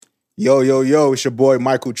Yo, yo, yo, it's your boy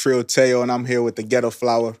Michael Trill Teo, and I'm here with the Ghetto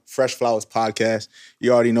Flower, Fresh Flowers podcast.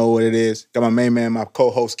 You already know what it is. Got my main man, my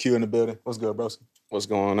co-host Q in the building. What's good, bro? What's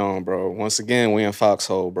going on, bro? Once again, we in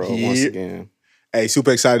Foxhole, bro. Yeah. Once again. Hey, super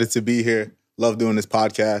excited to be here. Love doing this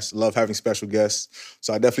podcast. Love having special guests.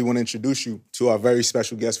 So I definitely want to introduce you to our very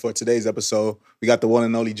special guest for today's episode. We got the one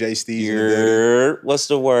and only Teez in the building. What's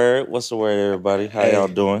the word? What's the word, everybody? How y'all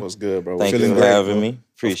doing? What's good, bro? Thank you Feeling for great, having bro. me.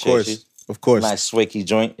 Appreciate you. Of course. Nice swicky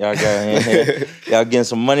joint y'all got in here. Y'all getting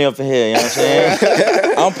some money up in here, you know what I'm saying?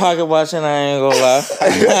 I'm pocket watching, I ain't gonna lie.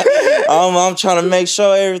 I'm trying to make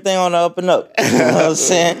sure everything on the up and up. You know what I'm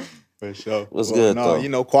saying? For sure. What's good, though? You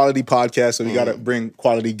know, quality podcast, so we got to bring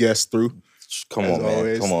quality guests through. Come As on, man.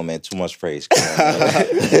 always. Come on, man. Too much praise. Come on,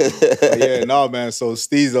 man. Man. So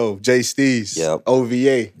Steezo, J Steez, Yep.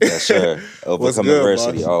 OVA. Yes, sir. Overcome good,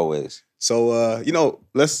 adversity, boss? always. So,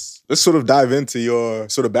 let's sort of dive into your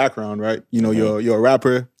sort of background, right? You know, you're a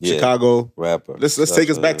rapper, Yeah. Chicago. Rapper. Let's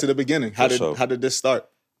take us back to the beginning. How For sure. did this start?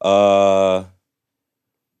 Well,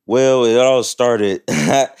 it all started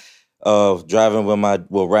riding with my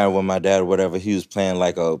dad or whatever. He was playing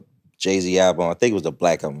like a Jay-Z album. I think it was the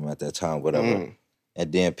Black album at that time, whatever.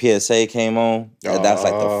 And then PSA came on. And that's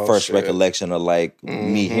like the first recollection of like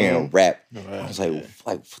me hearing rap. I was like,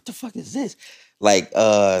 what the fuck is this? Like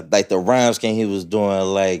the rhyme scheme he was doing,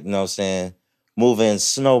 like, you know what I'm saying? Moving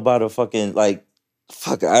snow by the fucking, like,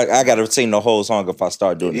 fuck, I gotta sing the whole song if I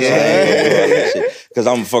start doing this. Yeah. Because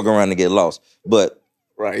I'm fucking around to get lost. But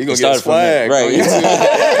Right, you gonna get flagged. Right.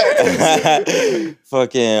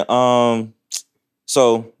 Fucking,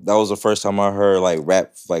 so that was the first time I heard like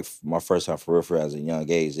rap, like my first time for real as a young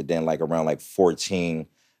age. And then like around like 14,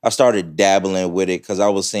 I started dabbling with it because I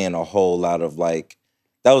was seeing a whole lot of like,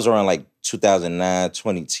 that was around like 2009,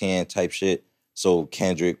 2010 type shit. So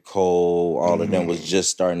Kendrick, Cole, all of them was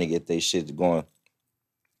just starting to get their shit going.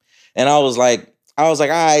 And I was like, all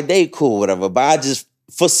right, they cool, whatever. But I just,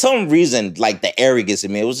 for some reason, like the arrogance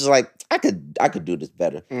in me, it was just like, I could do this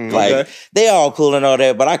better. Like, they all cool and all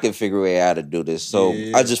that, but I could figure out how to do this. So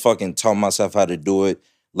I just fucking taught myself how to do it.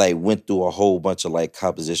 Like, went through a whole bunch of like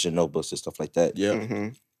composition notebooks and stuff like that.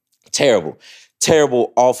 Yeah.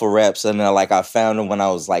 Terrible, awful raps. And then like I found them when I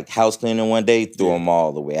was like house cleaning one day, threw them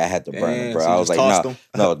all away. I had to burn them, bro. So I was like,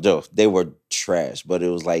 no, Joe, they were trash. But it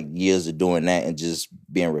was like years of doing that and just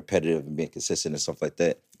being repetitive and being consistent and stuff like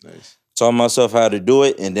that. Nice. Taught myself how to do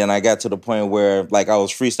it, and then I got to the point where like I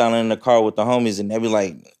was freestyling in the car with the homies, and they be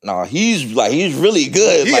like, "Nah, he's really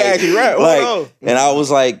good." He like, actually rap. And I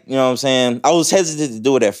was like, you know what I'm saying? I was hesitant to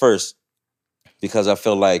do it at first because I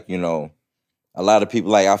feel like, you know, a lot of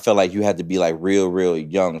people, like, I felt like you had to be like real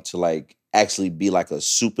young to like actually be like a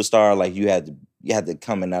superstar. Like you had to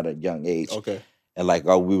come in at a young age. Okay. And like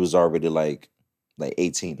we was already like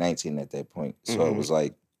 18, 19 at that point. So it was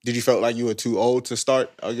like, Did you felt like you were too old to start,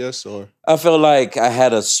 I guess, or? I felt like I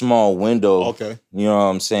had a small window. Okay. You know what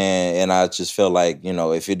I'm saying? And I just felt like, you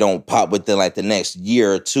know, if it don't pop within like the next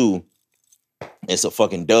year or two, it's a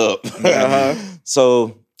fucking dub.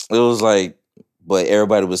 So it was like, but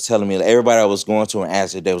everybody was telling me, everybody I was going to and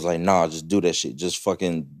asked it, they was like, nah, just do that shit. Just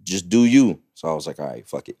do you. So I was like, all right,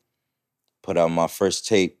 fuck it. Put out my first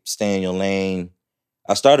tape, Stay in Your Lane.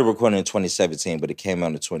 I started recording in 2017, but it came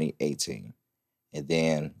out in 2018. And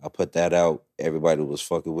then I put that out. Everybody was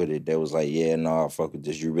fucking with it. They was like, yeah, nah, fuck with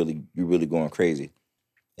this. You really going crazy.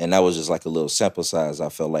 And that was just like a little sample size. I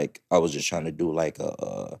felt like I was just trying to do like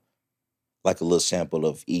a little sample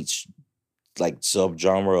of each like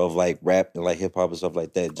subgenre of like rap and like hip hop and stuff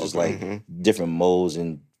like that. Just like different modes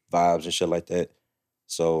and vibes and shit like that.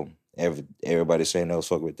 So everybody saying they was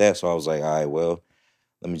fucking with that. So I was like, all right, well,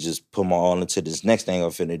 let me just put my all into this next thing I'm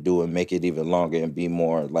finna do and make it even longer and be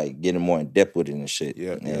more, like, getting more in depth with it and shit.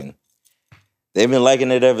 Yeah, and they've been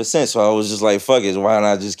liking it ever since. So I was just like, fuck it, why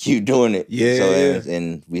not just keep doing it? Yeah. So,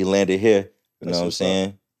 and we landed here. You know what I'm saying?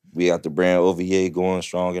 Up. We got the brand OVA going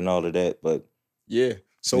strong and all of that, but... Yeah.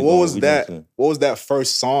 So what was that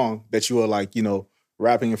first song that you were like, you know,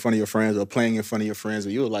 rapping in front of your friends or playing in front of your friends,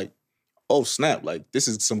 and you were like, oh, snap, like, this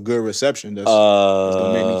is some good reception that's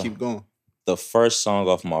gonna make me keep going? The first song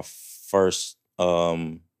off my first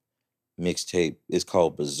mixtape is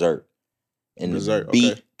called Berserk. And the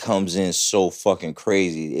beat comes in so fucking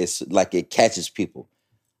crazy. It's like it catches people.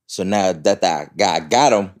 So now that I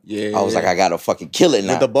got him, I was like, I gotta fucking kill it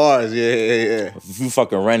now. With the bars, yeah. If you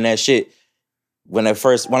fucking run that shit, when I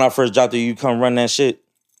first dropped it, you come run that shit,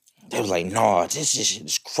 they was like, nah, this shit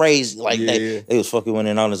is crazy. Like they was fucking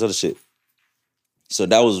winning all this other shit. So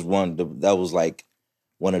that was like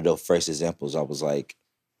one of the first examples. I was like,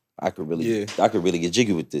 I could really get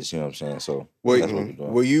jiggy with this, you know what I'm saying? So that's what we're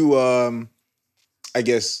doing. Were you I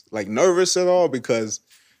guess, like nervous at all? Because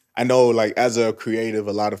I know, like, as a creative,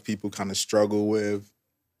 a lot of people kind of struggle with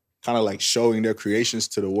kind of like showing their creations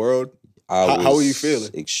to the world. How are you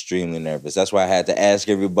feeling? Extremely nervous. That's why I had to ask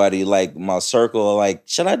everybody, like my circle, like,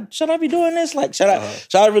 should I be doing this? Like, should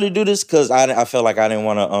I really do this? Because I felt like I didn't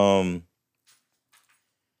want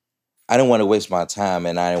to waste my time,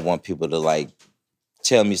 and I didn't want people to like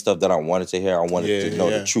tell me stuff that I wanted to hear. I wanted to know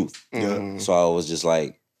the truth. Yeah. So I was just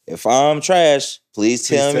like, if I'm trash, please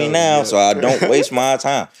tell me now, so I don't waste my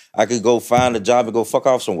time. I could go find a job and go fuck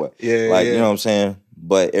off somewhere. You know what I'm saying?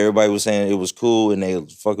 But everybody was saying it was cool and they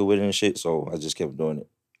was fucking with it and shit, so I just kept doing it.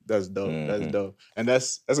 That's dope. That's dope. And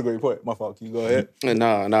that's a great point. My fault. Can you go ahead?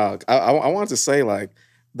 No. I wanted to say, like,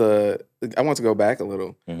 I want to go back a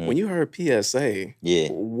little. When you heard PSA,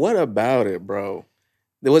 what about it, bro?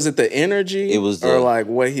 Was it the energy? It was or like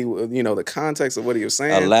what he, the context of what he was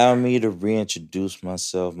saying? Allow me to reintroduce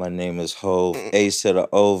myself. My name is Hov, Ace to the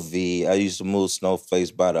OV. I used to move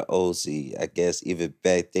snowflakes by the OZ. I guess even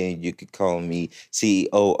back then you could call me CEO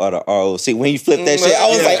of the ROC. When you flip that shit, I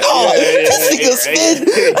was like, this nigga spin.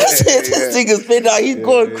 I said, this nigga spin. Now he's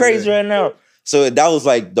going crazy right now. So that was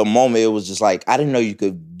like the moment. It was just like, I didn't know you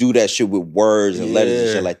could do that shit with words and letters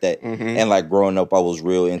and shit like that. And like growing up, I was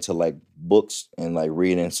real into like books and like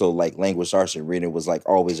reading. So like language arts and reading was like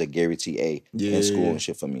always a guarantee A in school and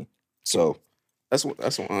shit for me. So that's what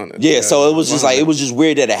honest. Yeah, so it was just like, it was just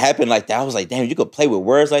weird that it happened like that. I was like, damn, you could play with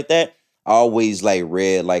words like that. I always like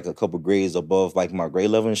read like a couple grades above like my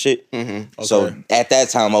grade level and shit. So at that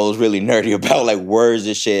time I was really nerdy about like words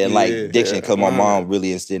and shit and like diction, because my mom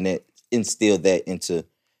really instilled that into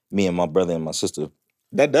me and my brother and my sister.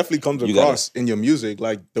 That definitely comes across in your music,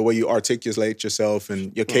 like the way you articulate yourself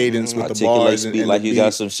and your cadence with the bars. Speak like you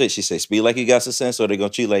got some shit. She said, speak like you got some sense, or they're going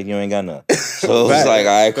to treat like you ain't got none. So it's like,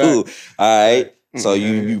 all right, cool. All right. So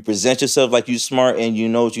you present yourself like you smart and you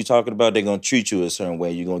know what you're talking about, they're going to treat you a certain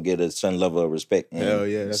way. You're going to get a certain level of respect. And hell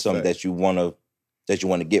yeah. That's something that you want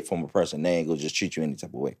to get from a person. They ain't going to just treat you any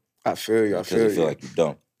type of way. I feel you. Because they feel like you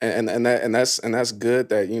dumb. And that's good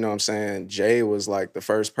that, you know what I'm saying, Jay was like the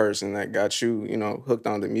first person that got you, hooked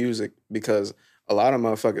on the music, because a lot of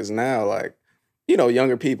motherfuckers now, like,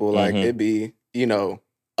 younger people, like it be,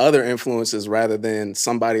 other influences rather than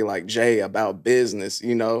somebody like Jay about business,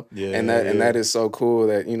 and that is so cool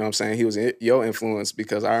that, you know what I'm saying, he was your influence,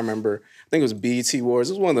 because I remember, I think it was BET Awards,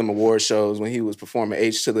 it was one of them award shows when he was performing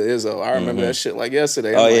H to the Izzo. I remember that shit like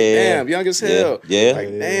yesterday. I'm damn, young as hell. Yeah. Like,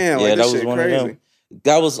 damn, like, this shit crazy.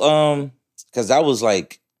 That was because that was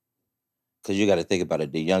like, because you got to think about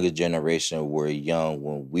it. The younger generation were young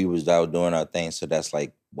when we was out doing our thing. So that's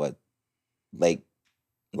like what, like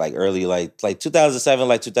early, like 2007,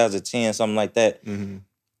 like 2010, something like that.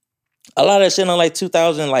 A lot of that shit in like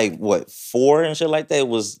 2000, like what, 4 and shit like that. It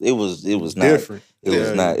was not different.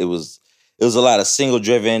 It was a lot of single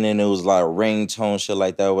driven, and it was a lot of ringtone shit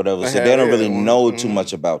like that or whatever. So they don't really know too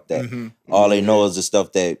much about that. All they know is the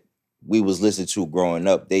stuff that we was listening to growing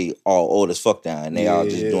up. They all old as fuck now, and they all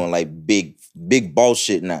just doing like big boss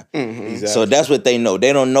shit now. Exactly. So that's what they know.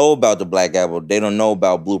 They don't know about the Black Album. They don't know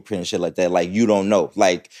about Blueprint and shit like that. Like, you don't know.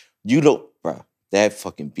 Like, bro, that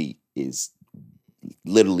fucking beat is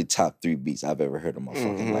literally top 3 beats I've ever heard of my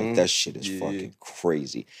fucking life. That shit is fucking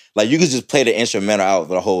crazy. Like, you could just play the instrumental out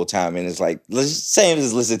for the whole time, and it's like, same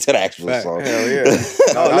as listen to the actual song. Hell yeah.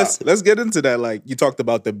 Let's get into that. Like, you talked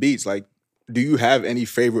about the beats. Like, do you have any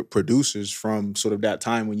favorite producers from sort of that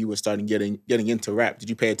time when you were starting getting into rap? Did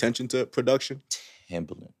you pay attention to production?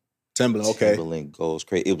 Timbaland, okay. Timbaland goes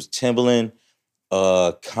crazy. It was Timbaland,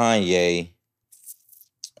 Kanye,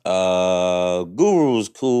 Guru was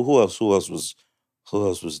cool. Who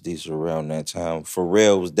else was decent around that time?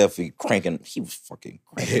 Pharrell was definitely cranking. He was fucking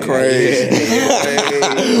cranking. Crazy.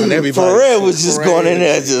 Pharrell was just going in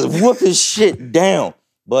there just whooping shit down.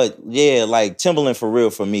 But yeah, like Timbaland for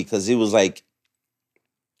real for me, because it was like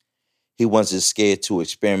he wasn't scared to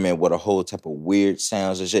experiment with a whole type of weird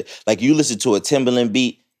sounds and shit. Like, you listen to a Timbaland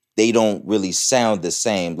beat, they don't really sound the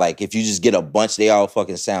same. Like, if you just get a bunch, they all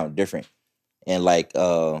fucking sound different. And like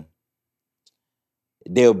they're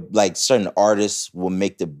like, certain artists will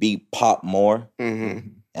make the beat pop more.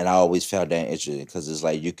 And I always found that interesting, because it's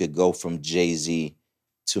like you could go from Jay-Z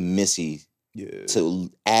to Missy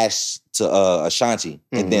to Ash to Ashanti,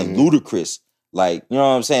 and then Ludacris. Like, you know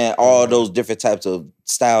what I'm saying? All those different types of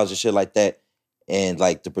styles and shit like that. And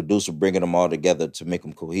like the producer bringing them all together to make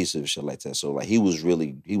them cohesive, shit like that. So like he was really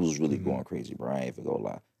going crazy, bro. I ain't even gonna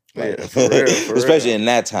lie. Like, for real. Especially in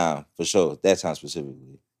that time, for sure. That time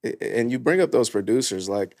specifically. And you bring up those producers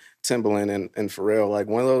like Timbaland and Pharrell. Like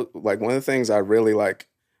one of the things I really like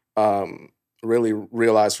really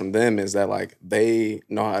realized from them is that like they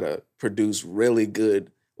know how to produce really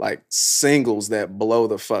good like singles that blow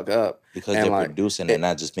the fuck up because and they're like, producing and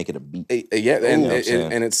not just making a beat. Yeah, and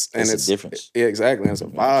it's a difference. Yeah, exactly. It's a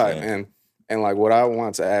vibe, and like what I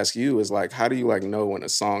want to ask you is like, how do you like know when a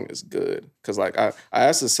song is good? Because like I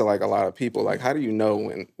asked this to like a lot of people, like how do you know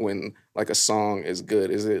when like a song is good?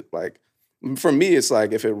 Is it like for me, it's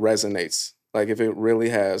like if it resonates, like if it really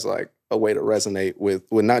has like a way to resonate with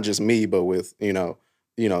not just me, but with you know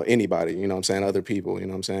anybody. You know what I'm saying? Other people. You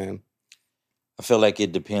know what I'm saying? I feel like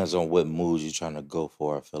it depends on what mood you're trying to go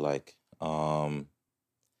for. I feel like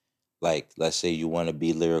let's say you want to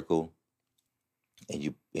be lyrical and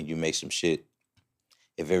you make some shit.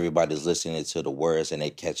 If everybody's listening to the words and they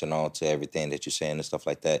catching on to everything that you're saying and stuff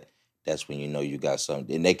like that, that's when you know you got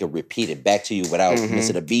something. And they can repeat it back to you without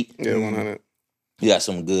missing a beat. Yeah, 100. You got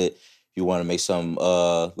something good. You want to make some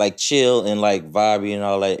like chill and like vibey and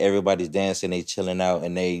all that. Everybody's dancing, they chilling out,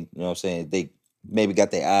 and they, you know what I'm saying, they maybe got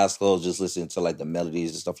their eyes closed, just listening to like the melodies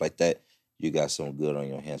and stuff like that. You got something good on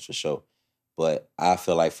your hands for sure. But I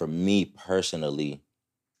feel like for me personally,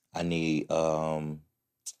 I need I'm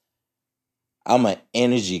an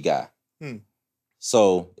energy guy.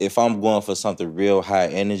 So if I'm going for something real high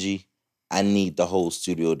energy, I need the whole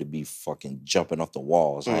studio to be fucking jumping off the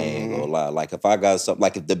walls. I ain't gonna lie. Like if I got something,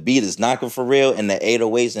 like if the beat is knocking for real and the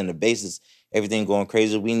 808s and the bass is everything going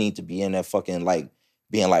crazy, we need to be in there fucking like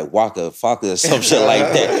being like Waka Flocka or some shit like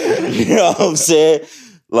that. You know what I'm saying?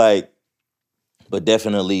 Like, but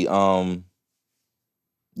definitely, yeah,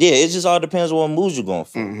 it just all depends on what mood you're going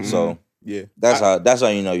for. So yeah, that's how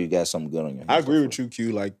you know you got something good on your hands. I agree with you,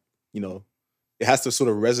 Q. Like, you know, it has to sort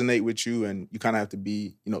of resonate with you, and you kind of have to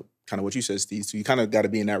be, you know, kind of what you said, Steve. So you kind of got to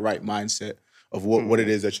be in that right mindset of what it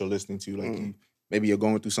is that you're listening to. Like, maybe you're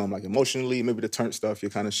going through something like emotionally, maybe the turn stuff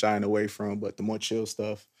you're kind of shying away from, but the more chill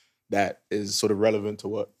stuff that is sort of relevant to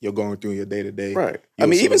what you're going through in your day to day. Right. I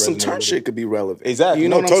mean, even some turn shit could be relevant. Exactly. You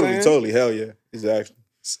know what I'm saying? Totally. Hell yeah. Exactly.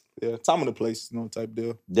 Yeah, time and the place, you know, type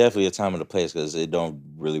deal. Definitely a time and a place because it don't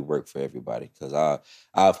really work for everybody. Because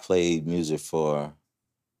I've played music for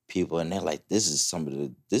people and they're like, this is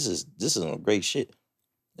some great shit.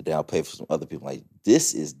 And then I'll play for some other people like,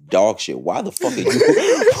 this is dog shit. Why the fuck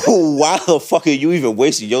are you even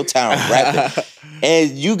wasting your time rapping?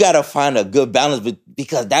 And you gotta find a good balance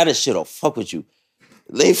because that shit'll fuck with you.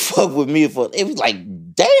 They fuck with me it was like,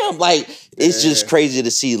 damn, like it's just crazy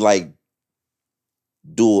to see like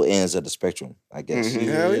dual ends of the spectrum, I guess.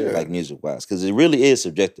 Hell yeah. Like music wise. Because it really is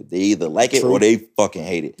subjective. They either like it or they fucking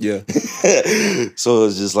hate it. Yeah. So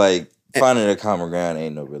it's just like finding a common ground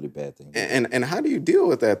ain't no really bad thing. And how do you deal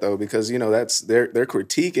with that though? Because you know that's they're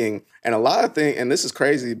critiquing and a lot of things, and this is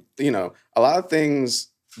crazy, you know, a lot of things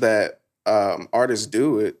that artists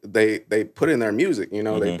do they put in their music, you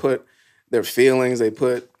know, they put their feelings, they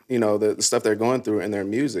put, you know, the stuff they're going through in their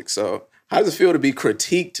music. So how does it feel to be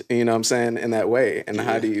critiqued, you know what I'm saying, in that way? And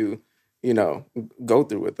how do you know, go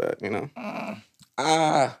through with that, you know?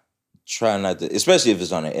 I try not to, especially if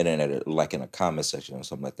it's on the internet or like in a comment section or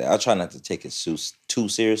something like that, I try not to take it too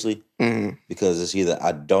seriously because it's either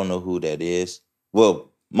I don't know who that is. Well,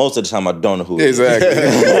 most of the time I don't know who it is.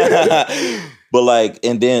 Exactly.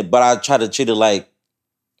 But I try to treat it like,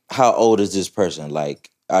 how old is this person? Like,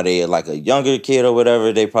 are they like a younger kid or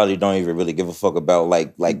whatever? They probably don't even really give a fuck about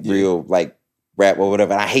like real like rap or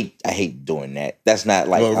whatever. And I hate doing that. That's not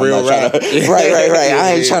like I'm real not rap. Right.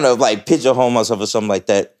 I ain't trying to like pigeonhole myself or something like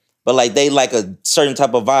that. But like they like a certain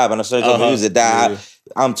type of vibe and a certain type of music that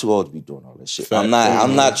I'm too old to be doing all this shit. Fact.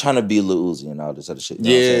 I'm not trying to be Lil Uzi and all this other shit. You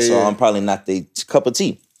know what I'm saying? So I'm probably not their cup of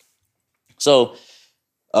tea. So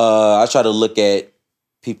I try to look at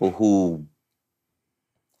people who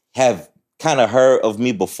have kind of heard of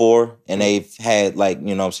me before and they've had like,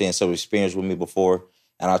 you know what I'm saying, some experience with me before,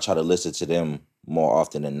 and I try to listen to them more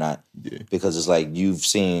often than not because it's like you've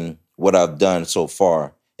seen what I've done so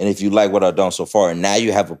far. And if you like what I've done so far and now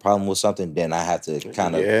you have a problem with something, then I have to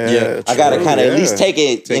kind of, I got to kind of at least take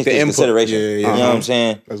it into consideration. You know what I'm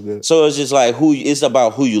saying? That's good. So it's just like it's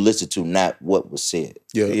about who you listen to, not what was said.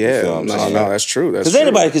 No, that's true. Because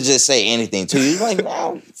anybody could just say anything to you. Like,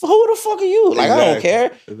 now, who the fuck are you? Like, I don't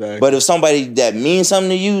care. Exactly. But if somebody that means something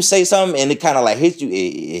to you say something and it kind of like hits you,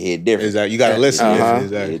 it hit different. Exactly. You got to listen.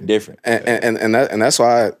 Exactly. It's different. And that's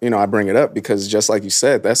why I bring it up because just like you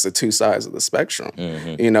said, that's the two sides of the spectrum.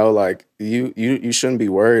 You know, like you shouldn't be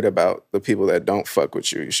worried about the people that don't fuck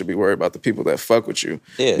with you. You should be worried about the people that fuck with you.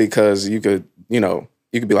 Yeah. Because you could, you know,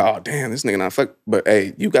 you could be like, oh, damn, this nigga not fuck. But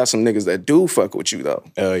hey, you got some niggas that do fuck with you though.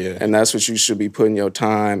 Oh yeah. And that's what you should be putting your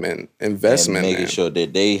time and investment and making sure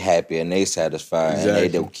that they happy and they satisfied and they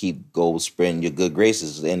don't keep spreading your good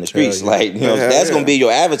graces in the streets. Like, you know, that's gonna be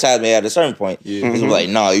your advertisement at a certain point. Yeah. It's like,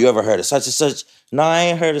 no, you ever heard of such and such? No, I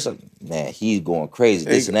ain't heard of such. Man, he's going crazy,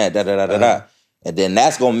 this and that, da. And then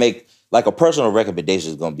that's gonna make, like, a personal recommendation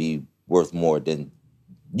is gonna be worth more than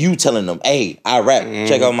you telling them, hey, I rap,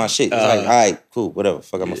 check out my shit. It's like, all right, cool, whatever,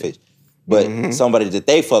 fuck out my face. But somebody that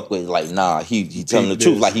they fuck with, like, nah, he telling the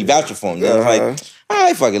truth, like he vouching for him. You know, like, all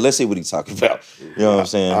right, fuck it, let's see what he's talking about. You know what I'm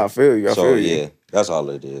saying? I feel you. I feel you. Yeah, that's all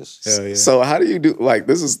it is. Hell yeah. So how do you do, like,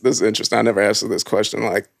 this is interesting. I never asked this question.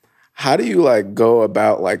 Like, how do you, like, go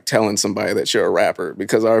about, like, telling somebody that you're a rapper?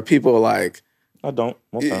 Because are people like, I don't.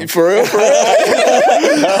 For real?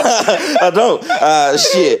 I don't.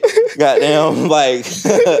 Shit. Goddamn. Like,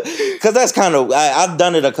 because that's kind of, I've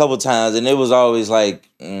done it a couple times and it was always like,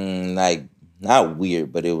 not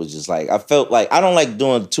weird, but it was just like, I felt like, I don't like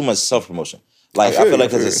doing too much self-promotion. Like, I feel like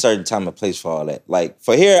there's a certain time and place for all that. Like,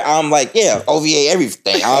 for here, I'm like, yeah, OVA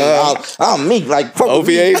everything. I'm me. Like, fuck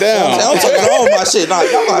OVA down. I'm talking all my shit. Nah,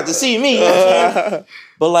 y'all gonna have to see me. You know what I'm saying?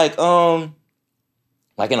 But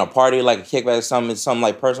like in a party, like a kickback, something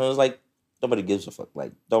like personal, it's like nobody gives a fuck.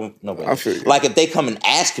 Like, nobody. I feel you. Like, if they come and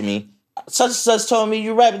ask me, such and such told me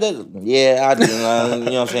you rap that. Yeah, I do. You know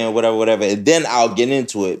what I'm saying? Whatever. And then I'll get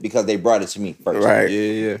into it because they brought it to me first. Right.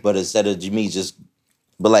 Yeah. But instead of me just,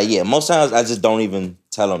 but like, yeah, most times I just don't even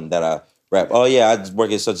tell them that I rap. Oh yeah, I just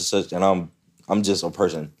work at such and such, and I'm just a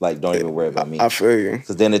person. Like, don't even worry about me. I feel you.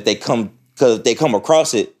 Because then if they come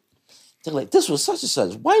across it, they're like, this was such and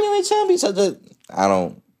such. Why you ain't tell me such a? I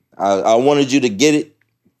wanted you to get it,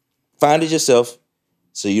 find it yourself,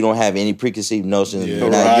 so you don't have any preconceived notions.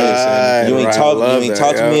 Yeah, you ain't talk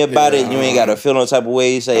to me about it. You ain't got to feel no type of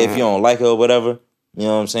way. Say if you don't like it or whatever. You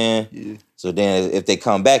know what I'm saying? Yeah. So then if they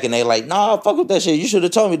come back and they like, nah, fuck with that shit. You should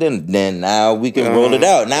have told me then now we can roll it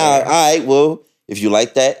out. Now, all right, well, if you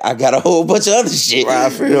like that, I got a whole bunch of other shit. Right, I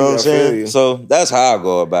feel you know what I'm I saying? So that's how I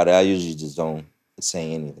go about it. I usually just don't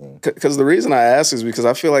say anything. Because the reason I ask is because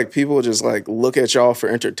I feel like people just like look at y'all for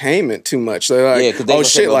entertainment too much. They're like, oh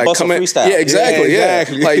shit, like come in. Yeah, exactly. Yeah.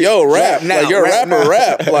 Like, yo, rap. Like, you're a rapper,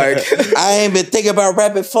 rap. Like, I ain't been thinking about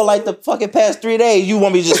rapping for like the fucking past 3 days. You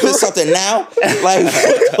want me to just spit something now? Like,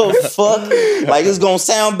 what the fuck? Like, it's gonna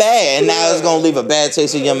sound bad, and now it's gonna leave a bad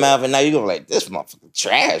taste in your mouth, and now you're gonna be like, this motherfucker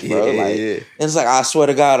trash, bro. It's like, I swear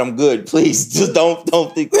to God, I'm good. Please, just don't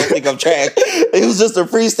think I'm trash. It was just a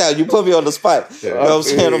freestyle. You put me on the spot. You know what I'm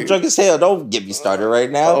saying? I'm drunk as hell. Don't get me started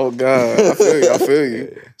right now. Oh, God. I feel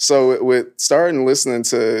you. So with starting listening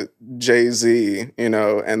to Jay-Z, you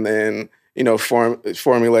know, and then, you know,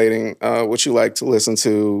 formulating what you like to listen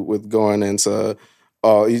to with going into,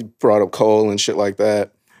 he brought up Cole and shit like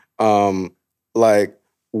that. Like,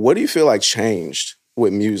 what do you feel like changed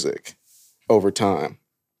with music over time?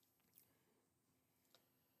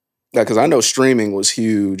 Like, because I know streaming was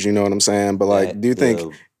huge, you know what I'm saying? But, like, do you think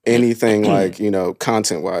anything like, you know,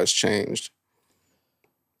 content-wise changed?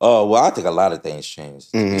 Oh, well, I think a lot of things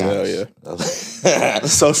changed. Hell yeah.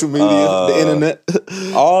 Social media, the internet.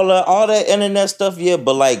 all that internet stuff, yeah,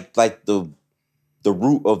 but like the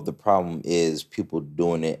root of the problem is people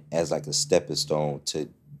doing it as like a stepping stone to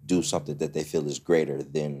do something that they feel is greater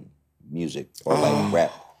than music or like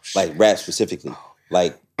rap. Like rap specifically.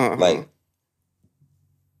 Like I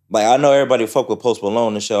know everybody fuck with Post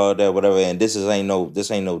Malone and shit, all that, whatever, and this ain't no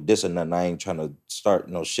diss or nothing. I ain't trying to start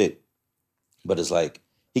no shit. But it's like,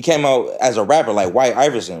 he came out as a rapper, like White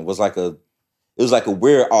Iverson was like it was like a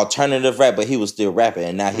weird alternative rap, but he was still rapping,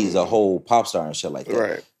 and now he's a whole pop star and shit like that.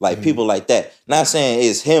 Right. Like people like that. Not saying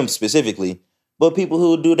it's him specifically, but people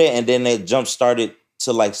who do that and then they jump started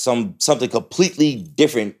to like something completely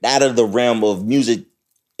different out of the realm of music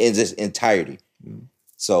in its entirety.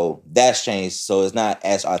 So that's changed. So it's not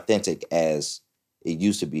as authentic as it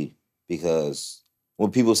used to be, because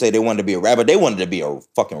when people say they wanted to be a rapper, they wanted to be a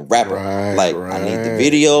fucking rapper. I need the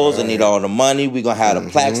videos, I need all the money. We gonna have the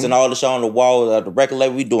plaques and all the shit on the wall of the record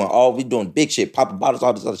label. We doing big shit, popping bottles,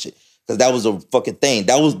 all this other shit. Because that was a fucking thing.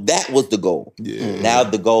 That was the goal. Yeah. Now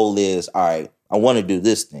the goal is, all right, I want to do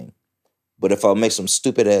this thing. But if I make some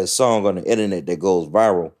stupid ass song on the internet that goes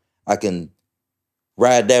viral, I can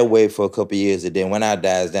ride that wave for a couple years, and then when I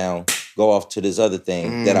dies down, go off to this other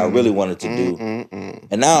thing that I really wanted to do.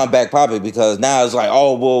 And now I'm back popping, because now it's like,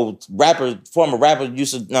 oh, well, former rapper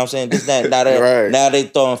used to, you know what I'm saying, this, that, now that. Now they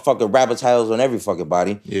throwing fucking rapper titles on every fucking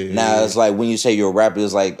body. Now it's like, when you say you're a rapper,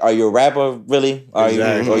 it's like, are you a rapper, really? Or you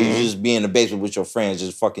just be in the basement with your friends,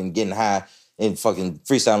 just fucking getting high and fucking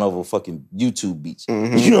freestyling over fucking YouTube beats?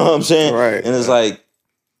 You know what I'm saying? Right. And it's like,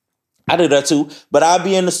 I do that too, but I'll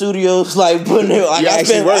be in the studios like putting it, like I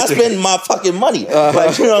spend my fucking money.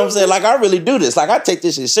 Like, you know what I'm saying? Like I really do this. Like I take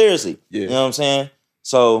this shit seriously. Yeah. You know what I'm saying?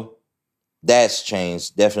 So that's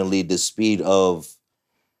changed. Definitely the speed of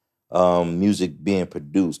music being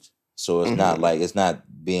produced. So it's not like you're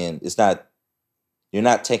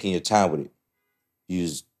not taking your time with it. You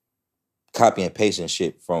just copy and pasting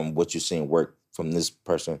shit from what you've seen work from this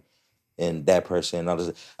person and that person and all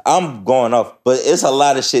this. I'm going off, but it's a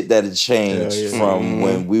lot of shit that had changed from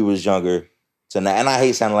when we was younger to now. And I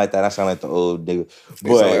hate sounding like that. I sound like the old nigga.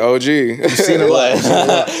 But like OG. You've seen a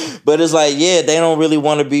lot. But it's like, yeah, they don't really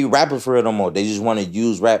want to be rappers for it no more. They just want to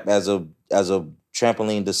use rap as a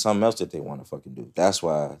trampoline to something else that they want to fucking do. That's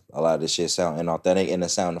why a lot of this shit sound inauthentic and it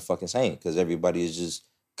sound the fucking same, because everybody is just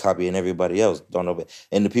copying everybody else. Don't know.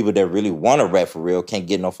 And the people that really want to rap for real can't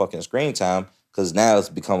get no fucking screen time, because now it's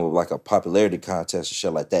become like a popularity contest and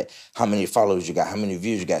shit like that. How many followers you got? How many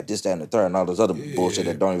views you got? This, that, and the third, and all this other bullshit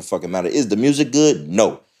that don't even fucking matter. Is the music good?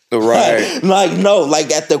 No. Right. Like, no.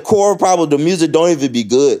 Like, at the core, probably the music don't even be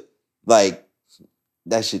good. Like,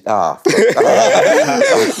 that shit, no,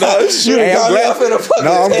 it's true. Hey,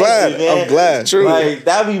 I'm glad. I'm glad. True. Like,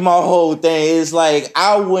 that'd be my whole thing. It's like,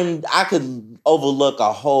 I could overlook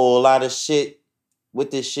a whole lot of shit with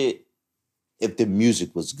this shit if the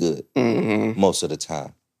music was good. Most of the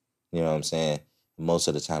time. You know what I'm saying? Most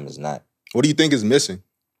of the time it's not. What do you think is missing?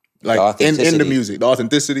 Like, in the music, the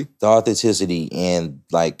authenticity? The authenticity and,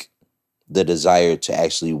 like, the desire to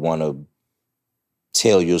actually want to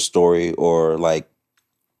tell your story, or, like,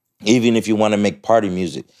 even if you want to make party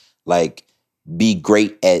music, like, be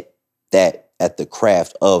great at that, at the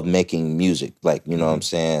craft of making music. Like, you know what I'm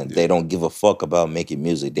saying? Yeah. They don't give a fuck about making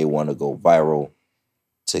music. They want to go viral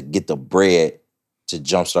to get the bread to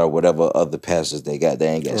jumpstart whatever other passes they got. They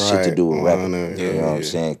ain't got shit to do with rapping. You know what I'm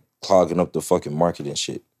saying? Clogging up the fucking market and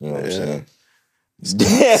shit. You know what I'm saying?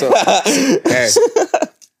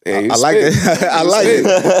 I like it. I like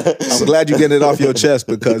it. I'm glad you're getting it off your chest,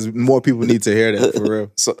 because more people need to hear that, for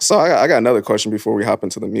real. So I got another question before we hop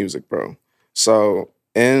into the music, bro. So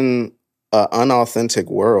in an unauthentic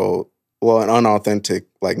world, an unauthentic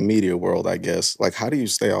like media world, I guess, like, how do you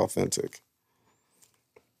stay authentic?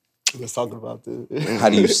 Let's talk about this. How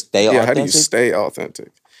do you stay authentic? How do you stay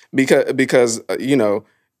authentic? Because you know,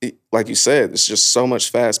 like you said, it's just so much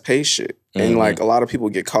fast-paced shit. And like a lot of people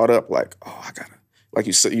get caught up like, oh, I gotta, like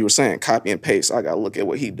you were saying, copy and paste. I gotta look at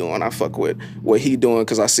what he doing. I fuck with what he doing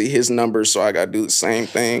because I see his numbers, so I gotta do the same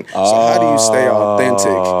thing. So how do you stay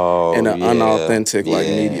authentic in an unauthentic like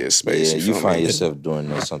media space? Yeah, you find yourself doing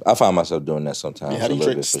that sometimes. I find myself doing that sometimes. How do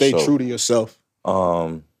you stay true to yourself?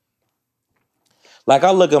 Like,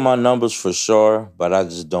 I look at my numbers for sure, but I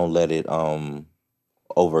just don't let it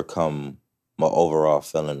overcome my overall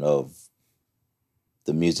feeling of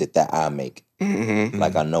the music that I make.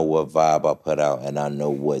 Like, I know what vibe I put out, and I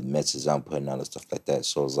know what message I'm putting out and stuff like that.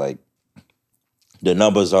 So it's like, the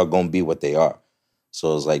numbers are going to be what they are.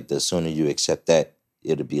 So it's like, the sooner you accept that,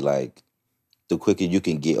 it'll be like, the quicker you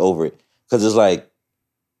can get over it. Because it's like,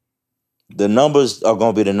 the numbers are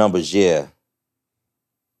going to be the numbers, yeah.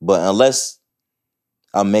 But unless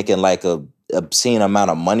I'm making like a obscene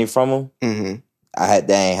amount of money from them, that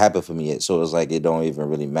ain't happened for me yet. So it's like, it don't even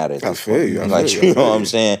really matter. I feel you. You know what I'm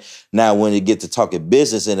saying? Now, when you get to talking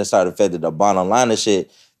business and it start affecting the bottom line of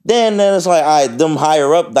shit, then it's like, all right, them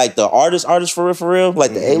higher up, like the artists for real,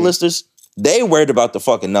 like the A-listers, they worried about the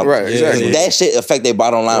fucking numbers. Right, exactly. That shit affect their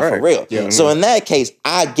bottom line for real. Yeah. So in that case,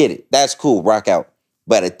 I get it. That's cool, rock out.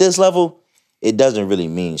 But at this level, it doesn't really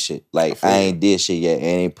mean shit. Like, I ain't did shit yet, and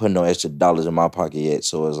ain't putting no extra dollars in my pocket yet.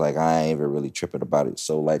 So it's like, I ain't even really tripping about it.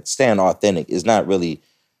 So like, staying authentic is not really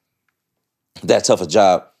that tough a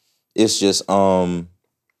job. It's just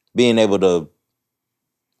being able to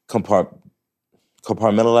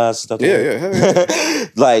compartmentalize stuff.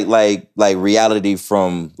 like reality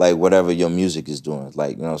from like whatever your music is doing.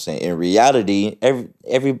 Like, you know what I'm saying? In reality,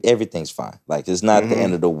 everything's fine. Like, it's not the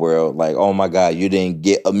end of the world. Like, oh my God, you didn't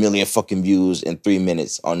get 1 million fucking views in 3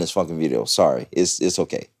 minutes on this fucking video. Sorry. It's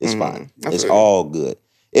okay. It's fine. It's all good.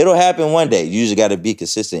 It'll happen one day. You just gotta be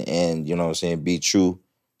consistent and, you know what I'm saying, be true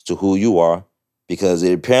to who you are, because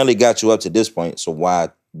it apparently got you up to this point. So why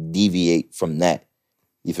deviate from that?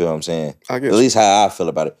 You feel what I'm saying? At least how I feel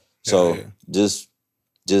about it. So just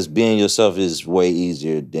being yourself is way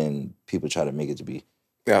easier than people try to make it to be.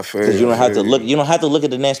 Yeah, I feel because you don't have to look. You don't have to look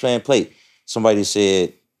at the next man's plate. Somebody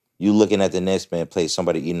said you looking at the next man's plate.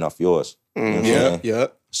 Somebody eating off yours. You know what I'm saying? Yeah.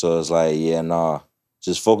 So it's like,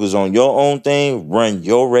 just focus on your own thing, run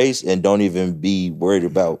your race, and don't even be worried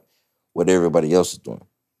about what everybody else is doing.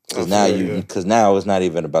 Because now it's not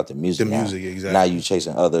even about the music. Exactly. Now you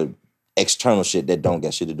chasing other external shit that don't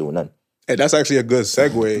got shit to do with nothing. Hey, that's actually a good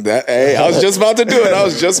segue. Hey, I was just about to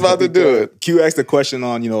do it. Q asked the question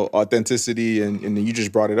on, authenticity, and you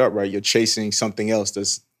just brought it up, right? You're chasing something else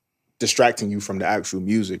that's distracting you from the actual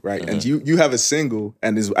music, right? And you have a single,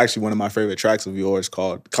 and it's actually one of my favorite tracks of yours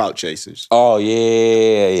called Clout Chasers. Oh,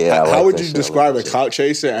 yeah. How would you describe a clout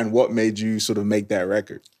chaser, and what made you sort of make that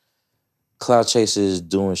record? Clout chasers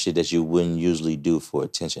doing shit that you wouldn't usually do for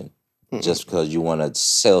attention. Just because you want to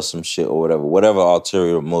sell some shit or whatever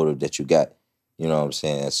ulterior motive that you got. You know what I'm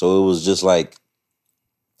saying? So it was just like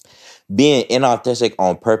being inauthentic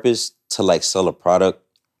on purpose to like sell a product,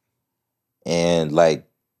 and like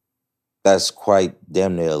that's quite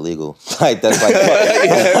damn near illegal. Like that's like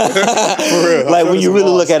for real. Like when you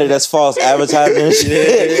really look at it, that's false advertising and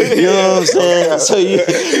shit. You know what I'm saying? So you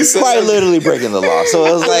quite literally breaking the law. So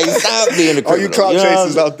it was like, stop being a criminal. All you clout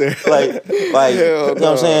chasers out there. Like you know what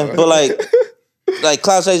I'm saying? But like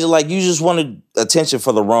clout chasers, like you just wanted attention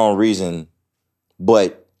for the wrong reason,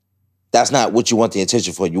 but that's not what you want the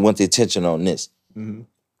attention for. You want the attention on this. Mm-hmm.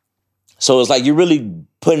 So it's like you're really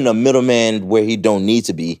putting a middleman where he don't need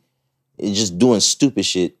to be. It's just doing stupid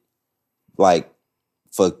shit, like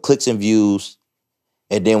for clicks and views.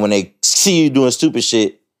 And then when they see you doing stupid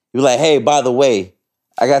shit, you're like, hey, by the way,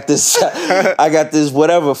 I got this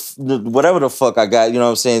whatever the fuck I got, you know what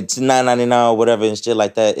I'm saying, $9.99 or whatever and shit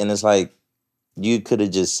like that. And it's like, you could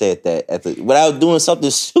have just said that without doing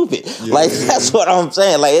something stupid. Yeah. Like, that's what I'm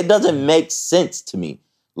saying. Like, it doesn't make sense to me.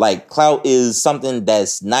 Like, clout is something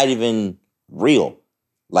that's not even real.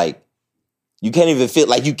 Like, you can't even feel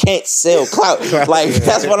like you can't sell clout. Like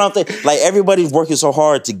that's what I'm thinking. Like everybody's working so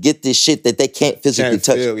hard to get this shit that they can't physically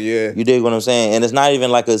touch. Yeah. You dig what I'm saying? And it's not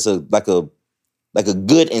even like it's a good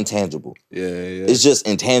intangible. Yeah. It's just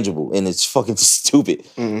intangible and it's fucking stupid.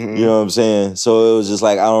 Mm-hmm. You know what I'm saying? So it was just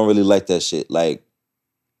like I don't really like that shit. Like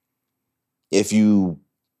if you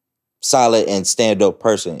solid and stand up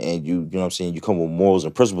person and you know what I'm saying, you come with morals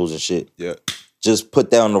and principles and shit. Yeah. Just put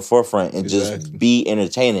that on the forefront and just be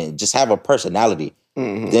entertaining. Just have a personality.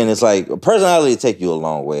 Mm-hmm. Then it's like, a personality take you a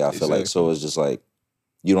long way, I feel like. So it's just like,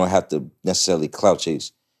 you don't have to necessarily clout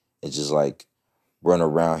chase. It's just like, run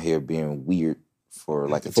around here being weird for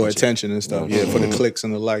like attention. For attention and stuff. Yeah, for the clicks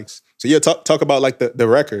and the likes. So yeah, talk about like the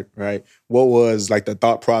record, right? What was like the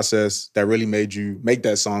thought process that really made you make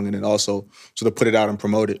that song and then also sort of put it out and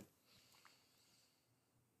promote it?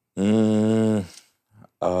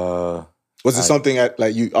 Was it something that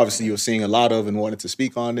like you were seeing a lot of and wanted to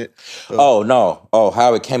speak on it? Oh no! Oh,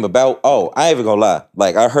 how it came about? Oh, I ain't even gonna lie.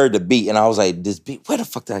 Like I heard the beat and I was like, "This beat, where the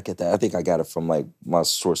fuck did I get that?" I think I got it from like my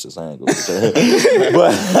sources. I ain't gonna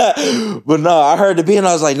but no, I heard the beat and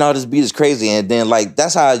I was like, "No, this beat is crazy." And then like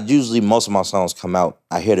that's how usually most of my songs come out.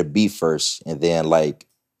 I hear the beat first, and then like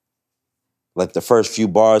the first few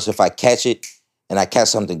bars, if I catch it and I catch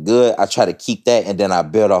something good, I try to keep that, and then I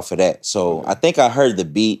build off of that. So I think I heard the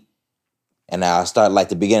beat. And I start like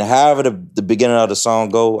the beginning, however the beginning of the song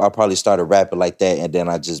go, I probably started rapping like that, and then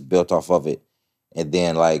I just built off of it. And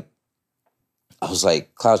then like, I was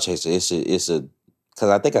like, Cloud Chaser, it's a, because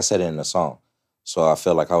I think I said it in the song. So I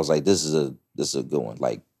feel like I was like, this is a good one.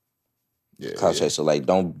 Like, Cloud Chaser, like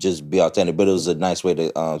don't just be authentic, but it was a nice way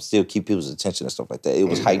to still keep people's attention and stuff like that. It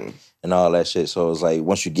was hype and all that shit. So it was like,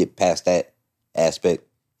 once you get past that aspect,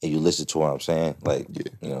 and you listen to what I'm saying, like, you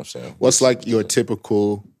know what I'm saying? What's like your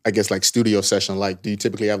typical, I guess, like studio session like? Do you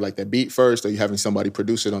typically have like that beat first? Or are you having somebody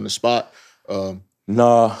produce it on the spot?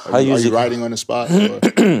 No, are you writing on the spot?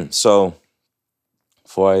 So,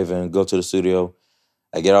 before I even go to the studio,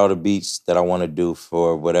 I get all the beats that I want to do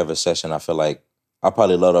for whatever session I feel like. I'll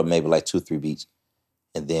probably load up maybe like 2-3 beats.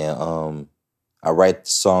 And then I write the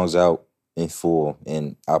songs out in full,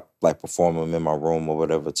 and I like perform them in my room or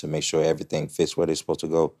whatever to make sure everything fits where they're supposed to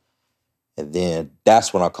go. And then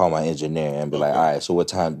that's when I call my engineer and be like, all right, so what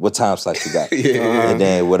time slots you got? And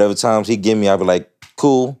then whatever times he give me, I'll be like,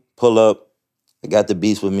 cool, pull up. I got the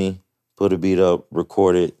beats with me, put the beat up,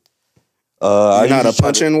 record it. You're not a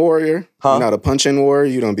punch-in warrior? Huh? You're not a punch-in warrior?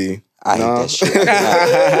 You don't be... I hate that shit.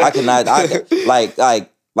 I cannot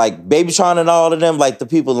like Babytron and all of them, like the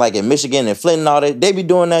people like in Michigan and Flint and all that, they be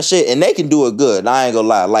doing that shit and they can do it good. I ain't gonna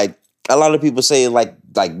lie. Like a lot of people say like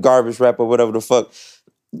garbage rap or whatever the fuck.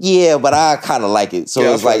 Yeah, but I kind of like it. So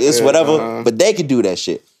it's like, it's whatever, but they can do that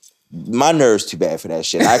shit. My nerves too bad for that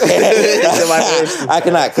shit. I can't. I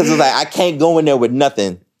cannot, because it's like I can't go in there with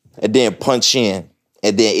nothing and then punch in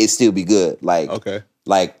and then it still be good. Like,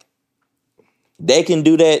 like they can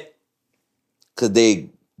do that because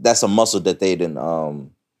that's a muscle that they didn't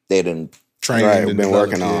train and been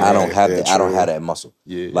working on. I don't have that. I don't have that muscle.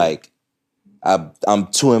 Yeah. Like I'm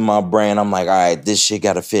too in my brain. I'm like, all right, this shit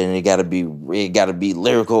gotta fit and it gotta be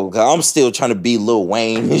lyrical. I'm still trying to be Lil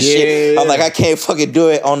Wayne and shit. I'm like, I can't fucking do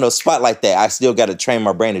it on the spot like that. I still gotta train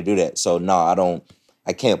my brain to do that. So no,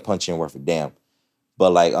 I can't punch in worth a damn.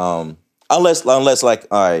 But like, unless like,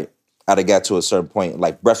 all right, I done got to a certain point,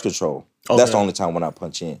 like breath control. Okay. That's the only time when I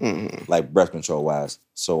punch in, like breath control wise.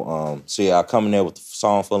 So yeah, I come in there with the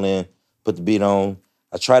song full in, put the beat on.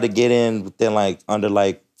 I try to get in within like under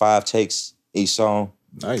like 5 takes each song.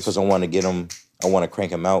 Nice. Because I want to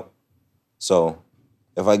crank them out. So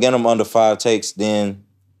if I get them under 5 takes, then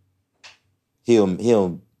he'll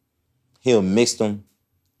mix them,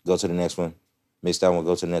 go to the next one, mix that one,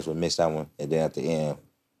 go to the next one, mix that one, and then at the end,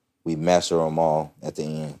 we master them all at the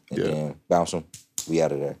end, and then bounce them. We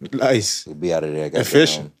out of there. Nice. We be out of there. Goddamn,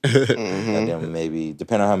 efficient. Goddamn, maybe,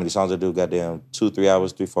 depending on how many songs I do, goddamn, 2-3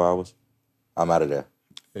 hours, 3-4 hours, I'm out of there.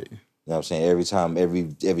 Hey. You know what I'm saying? Every time,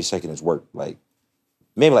 every second is work. Like,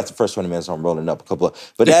 maybe like the first 20 minutes I'm rolling up a couple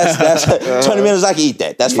of, but that's 20 minutes I can eat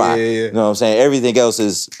that. That's fine. Yeah. You know what I'm saying? Everything else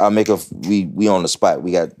is, we on the spot.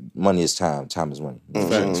 We got money is time. Time is money.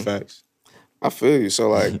 Facts. I feel you. So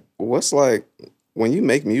like, what's like, when you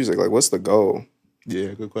make music, like what's the goal? Yeah,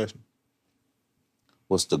 good question.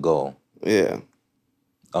 What's the goal? Yeah.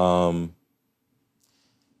 Depend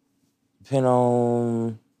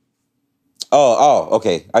on...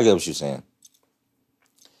 okay. I get what you're saying.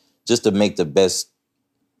 Just to make the best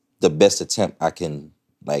attempt I can,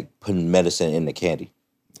 like, put medicine in the candy.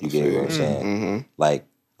 You get what I'm saying? Mm-hmm. Like,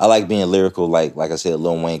 I like being lyrical, like I said,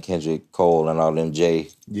 Lil Wayne, Kendrick, Cole, and all them Jay,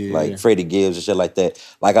 like Freddie Gibbs and shit like that.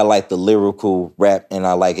 Like, I like the lyrical rap, and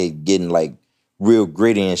I like it getting, like, real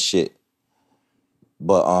gritty and shit.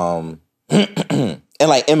 But, and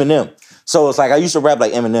like Eminem. So it's like, I used to rap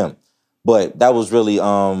like Eminem, but that was really,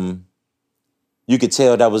 you could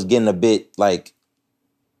tell that was getting a bit like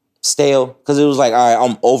stale, because it was like, all right,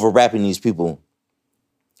 I'm over rapping these people.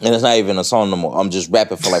 And it's not even a song no more. I'm just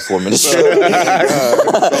rapping for like 4 minutes. And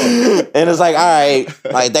it's like, all right,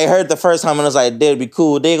 like they heard the first time and it's like, they'd be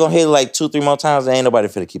cool. They're gonna hit it like 2-3 more times and ain't nobody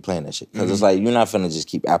finna keep playing that shit. Because it's like, you're not finna just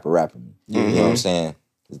keep rapping. You know what I'm saying?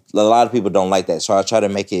 A lot of people don't like that. So I try to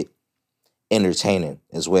make it entertaining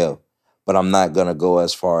as well. But I'm not gonna go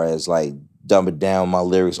as far as like dumbing down my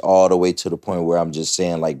lyrics all the way to the point where I'm just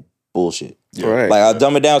saying like bullshit. Right. Like I'll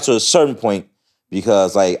dumb it down to a certain point,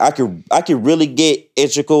 because like I could really get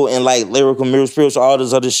integral and like lyrical, spiritual, all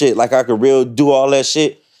this other shit. Like I could real do all that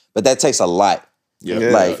shit, but that takes a lot. Yeah,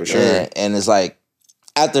 like, for sure. And it's like,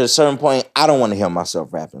 after a certain point, I don't want to hear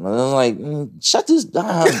myself rapping. I'm like, shut this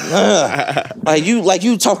down. like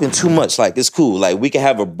you talking too much. Like, it's cool. Like, we can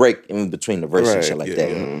have a break in between the verses and shit like that.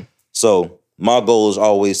 Mm-hmm. So my goal is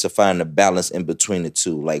always to find a balance in between the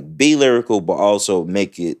two. Like, be lyrical, but also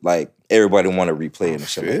make it like everybody want to replay it and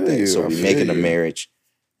shit like that. So we make it a marriage,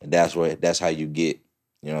 and that's how you get.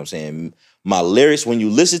 You know what I'm saying? My lyrics, when you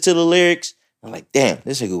listen to the lyrics, I'm like, damn,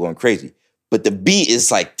 this nigga going crazy. But the beat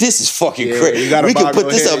is like, this is fucking crazy. We can put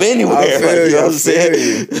this up anywhere. Like, you know what I'm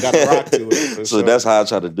saying? You gotta rock to it. So that's how I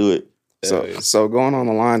try to do it. So going on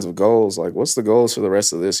the lines of goals, like what's the goals for the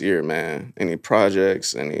rest of this year, man? Any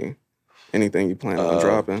projects, anything you plan on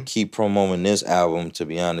dropping? Keep promoting this album, to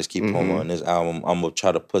be honest. Keep promoting this album. I'm gonna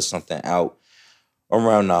try to put something out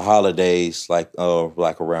around the holidays, like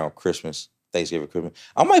around Christmas, Thanksgiving, Christmas.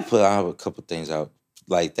 I might put out a couple things out,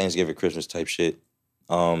 like Thanksgiving, Christmas type shit.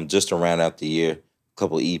 Just to round out the year, a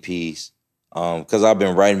couple EPs. Because I've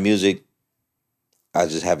been writing music, I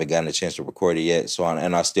just haven't gotten a chance to record it yet. So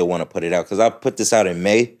I still want to put it out, because I put this out in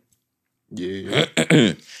May. Yeah.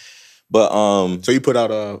 But so you put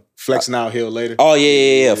out Flex Now, Heal Later. Oh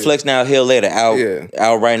yeah. Flex Now, Heal Later out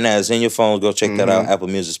right now. It's in your phones. Go check that out. Apple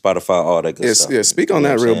Music, Spotify, all that good stuff. Yeah. Speak on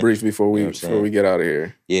that real brief before we get out of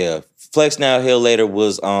here. Yeah. Flex Now, Heal Later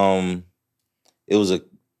was it was a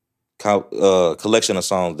collection of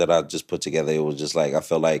songs that I just put together. It was just like, I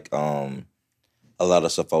felt like a lot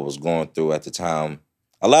of stuff I was going through at the time.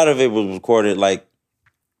 A lot of it was recorded like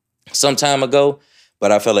some time ago,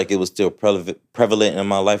 but I felt like it was still prevalent in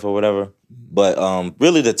my life or whatever. But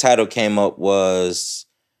really the title came up was,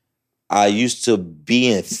 I used to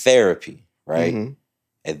be in therapy, right? Mm-hmm.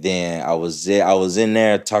 And then I was in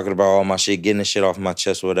there talking about all my shit, getting the shit off my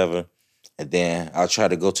chest or whatever. And then I tried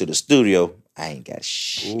to go to the studio. I ain't got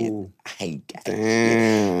shit. Ooh. I ain't got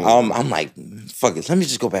shit. I'm like, fuck it. Let me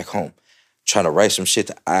just go back home. Trying to write some shit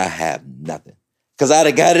that I have nothing. Because I'd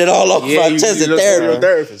have got it all off my chest in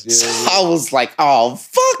therapy. So I was like, oh,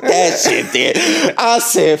 fuck that shit, then. I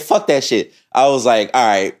said, fuck that shit. I was like, all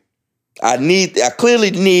right, I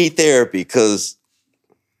clearly need therapy, because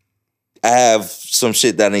I have some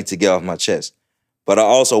shit that I need to get off my chest. but I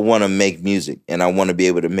also want to make music and I want to be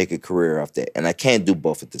able to make a career off that. And I can't do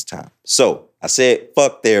both at this time. So I said,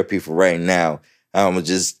 fuck therapy for right now. I'm going to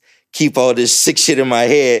just keep all this sick shit in my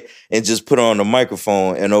head and just put on the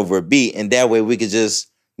microphone and over a beat. And that way we could just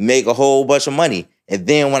make a whole bunch of money. And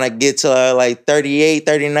then when I get to like 38,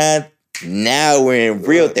 39, now we're in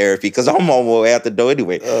real therapy because I'm on my way out the door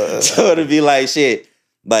anyway. So it'll be like shit,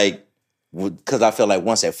 like, because I feel like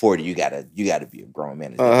once at 40, you gotta be a grown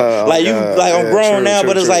man. I'm grown now,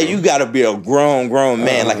 but it's like you gotta be a grown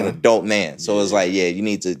man, like an adult man. So it's like, yeah, you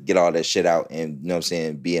need to get all that shit out and, you know what I'm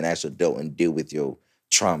saying, be an actual adult and deal with your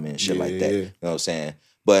trauma and shit like that. You know what I'm saying?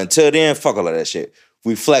 But until then, fuck all of that shit.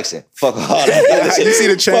 We flexing. Fuck all that shit. You see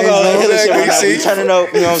the change? Fuck all that shit. We turning up,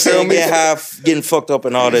 you know what I'm saying? Getting high, getting fucked up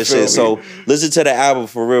and all that shit. So listen to the album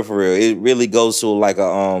for real. It really goes to like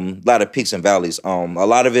a lot of peaks and valleys. A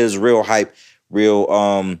lot of it is real hype, real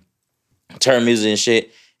turn music and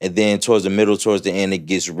shit. And then towards the middle, towards the end, it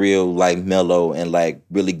gets real like mellow and like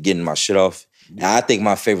really getting my shit off. And I think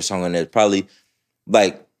my favorite song on there is probably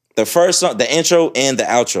like the first song, the intro and the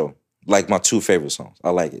outro. Like my two favorite songs. I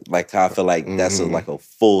like it. Like I feel like that's like a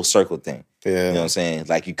full circle thing. Yeah. You know what I'm saying?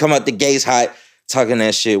 Like you come out the gates hot, talking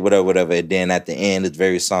that shit, whatever. And then at the end, it's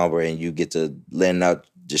very somber and you get to letting out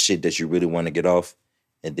the shit that you really want to get off.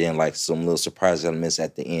 And then like some little surprise elements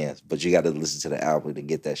at the end. But you got to listen to the album to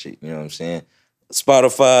get that shit. You know what I'm saying?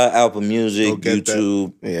 Spotify, Apple Music,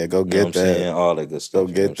 YouTube. That. Yeah, go get that. Saying? All that good stuff.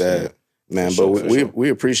 Go get that. Man, but we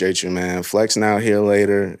appreciate you, man. Flexing Out Here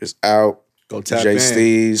Later is out. Go tap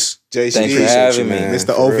Teez. Thanks for having me. Mr.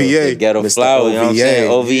 OVA. Ghetto Flower, you know what I'm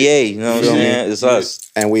saying? OVA, you know what I'm saying? It's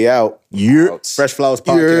us. And we out. Fresh Flowers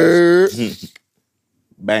Podcast.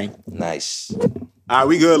 Bang. Nice. All right,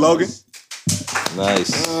 we good, Logan?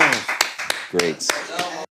 Nice. Great.